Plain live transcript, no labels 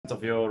80%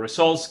 of your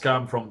results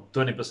come from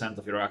 20%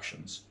 of your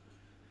actions.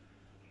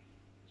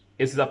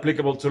 Is it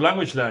applicable to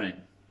language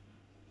learning?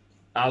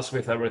 As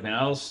with everything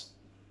else,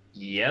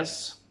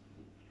 yes.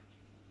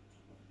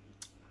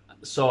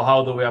 So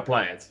how do we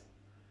apply it?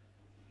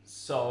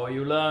 So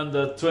you learn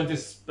the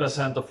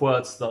 20% of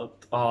words that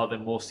are the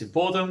most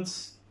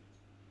important,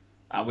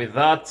 and with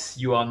that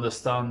you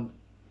understand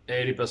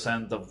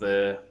 80% of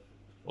the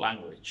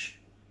language,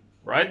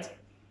 right?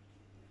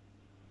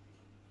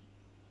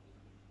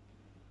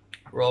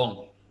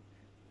 Wrong.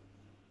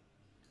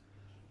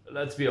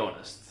 Let's be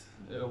honest,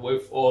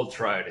 we've all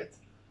tried it.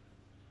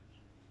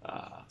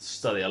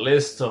 Study a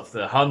list of the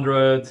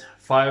 100,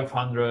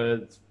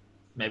 500,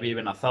 maybe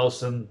even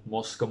 1,000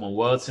 most common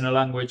words in a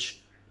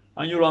language,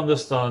 and you'll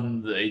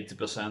understand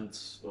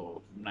 80%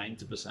 or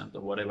 90%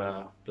 or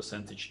whatever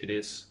percentage it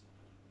is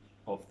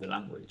of the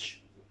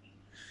language.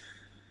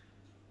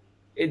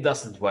 It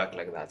doesn't work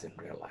like that in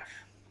real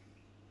life.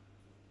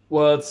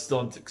 Words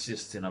don't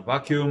exist in a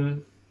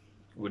vacuum.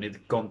 We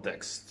need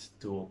context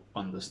to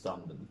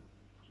understand them.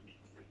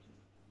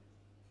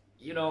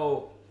 You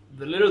know,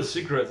 the little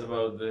secret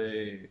about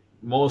the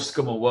most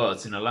common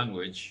words in a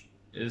language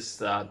is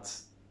that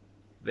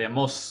they're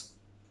most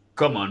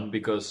common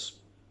because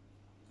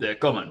they're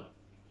common.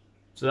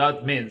 So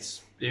that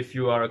means if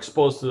you are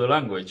exposed to the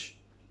language,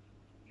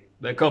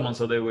 they're common,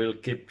 so they will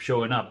keep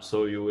showing up,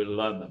 so you will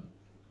learn them.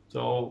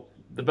 So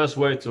the best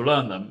way to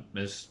learn them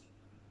is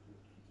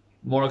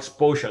more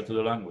exposure to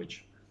the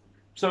language.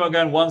 So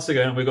again, once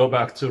again, we go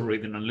back to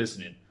reading and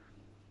listening.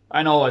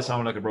 I know I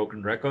sound like a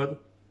broken record,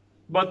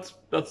 but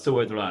that's the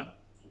way to learn.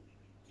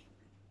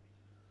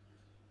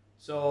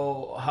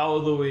 So how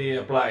do we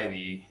apply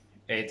the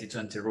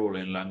 80-20 rule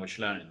in language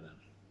learning then?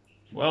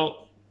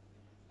 Well,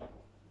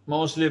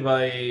 mostly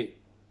by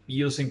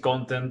using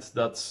content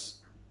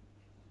that's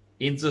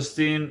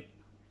interesting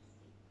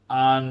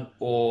and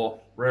or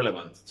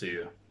relevant to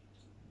you.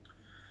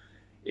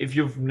 If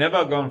you've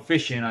never gone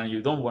fishing and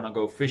you don't want to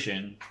go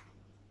fishing,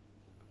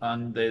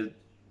 and they're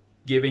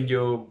giving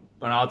you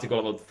an article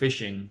about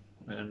fishing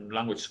in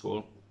language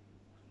school,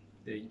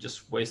 they're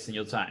just wasting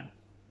your time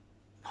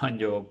and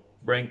your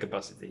brain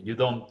capacity. You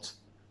don't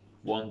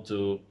want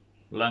to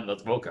learn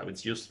that vocab.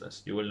 It's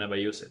useless. You will never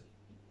use it.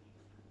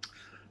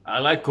 I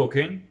like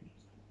cooking,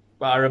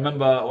 but I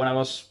remember when I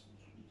was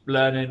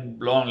learning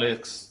long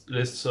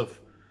lists of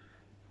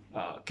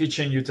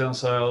kitchen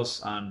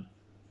utensils and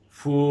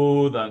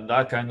food and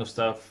that kind of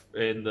stuff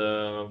in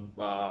the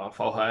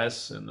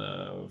VHS, in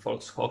the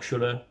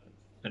Volkshochschule,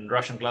 in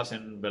Russian class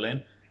in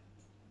Berlin.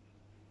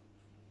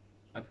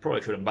 I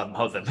probably shouldn't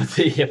badmouth them,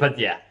 but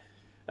yeah,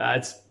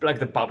 it's like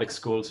the public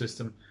school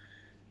system.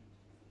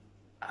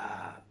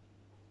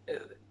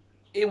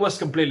 It was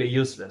completely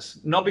useless.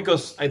 Not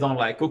because I don't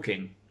like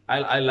cooking.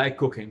 I like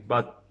cooking,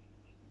 but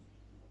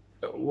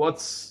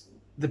what's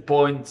the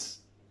point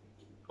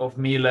of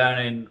me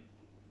learning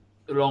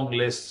long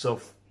lists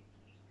of,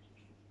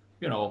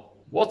 you know,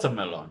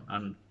 watermelon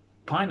and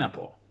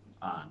pineapple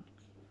and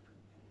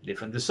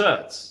different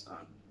desserts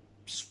and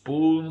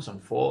spoons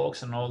and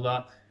forks and all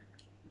that?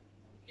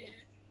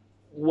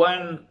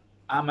 When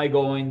am I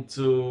going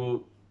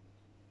to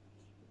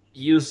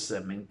use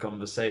them in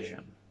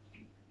conversation?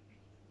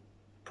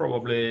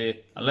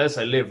 Probably unless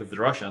I live with the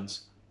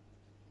Russians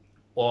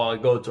or I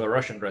go to a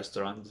Russian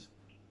restaurant.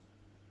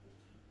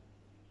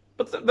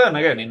 But then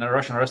again, in a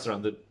Russian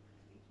restaurant,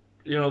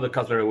 the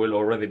cutlery will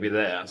already be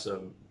there,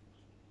 so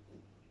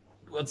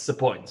what's the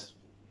point?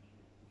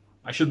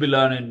 I should be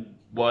learning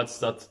words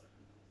that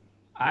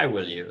I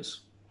will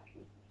use,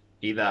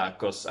 either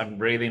because I'm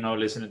reading or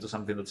listening to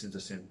something that's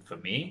interesting for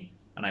me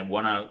and I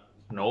want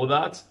to know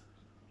that,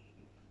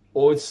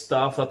 or it's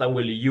stuff that I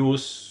will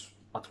use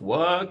at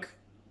work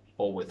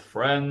or with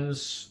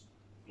friends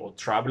or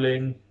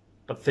traveling,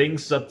 but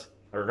things that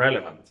are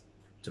relevant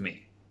to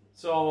me.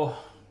 So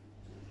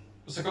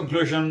as a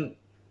conclusion,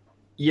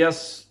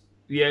 yes,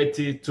 the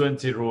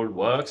 80-20 rule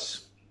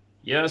works.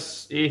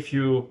 Yes, if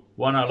you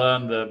want to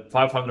learn the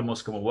 500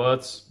 most common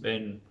words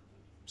in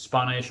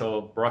Spanish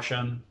or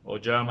Russian or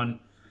German,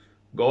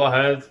 go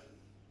ahead,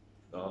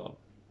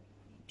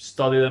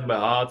 study them by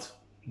heart,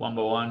 one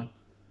by one.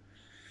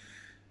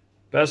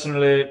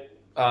 Personally,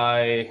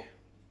 I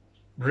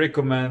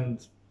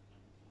recommend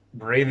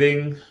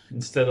breathing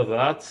instead of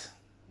that,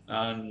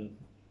 and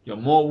you're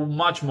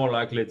much more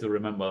likely to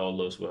remember all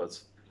those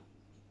words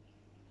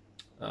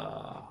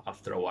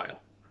after a while.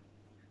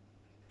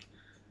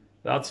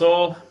 That's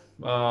all.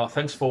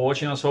 Thanks for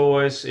watching as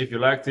always. If you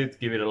liked it,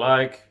 give it a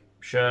like,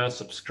 share,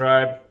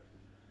 subscribe,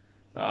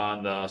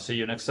 and see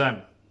you next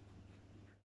time.